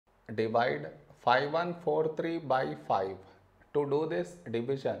divide 5143 by 5. To do this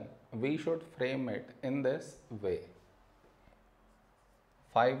division, we should frame it in this way.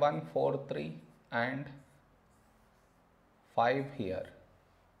 5143 and 5 here.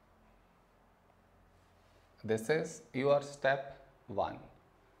 This is your step 1.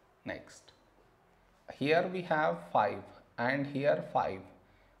 Next, here we have 5 and here 5.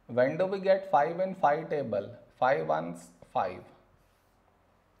 When do we get 5 in 5 table? 5 ones 5.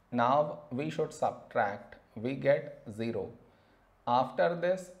 Now we should subtract. We get 0. After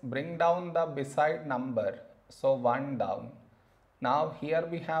this, bring down the beside number. So 1 down. Now here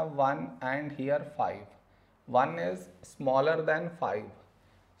we have 1 and here 5. 1 is smaller than 5.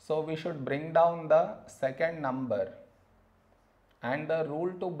 So we should bring down the second number. And the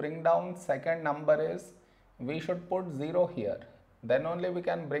rule to bring down second number is we should put 0 here. Then only we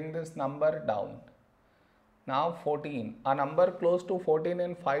can bring this number down. Now 14. A number close to 14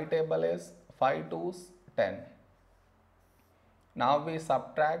 in 5 table is 5 2s 10. Now we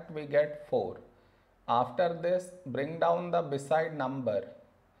subtract, we get 4. After this, bring down the beside number.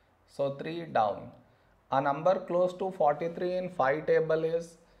 So 3 down. A number close to 43 in 5 table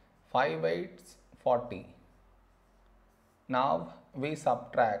is 5 8s 40. Now we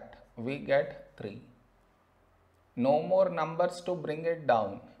subtract, we get 3. No more numbers to bring it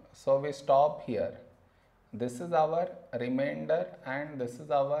down. So we stop here. This is our remainder and this is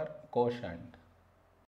our quotient.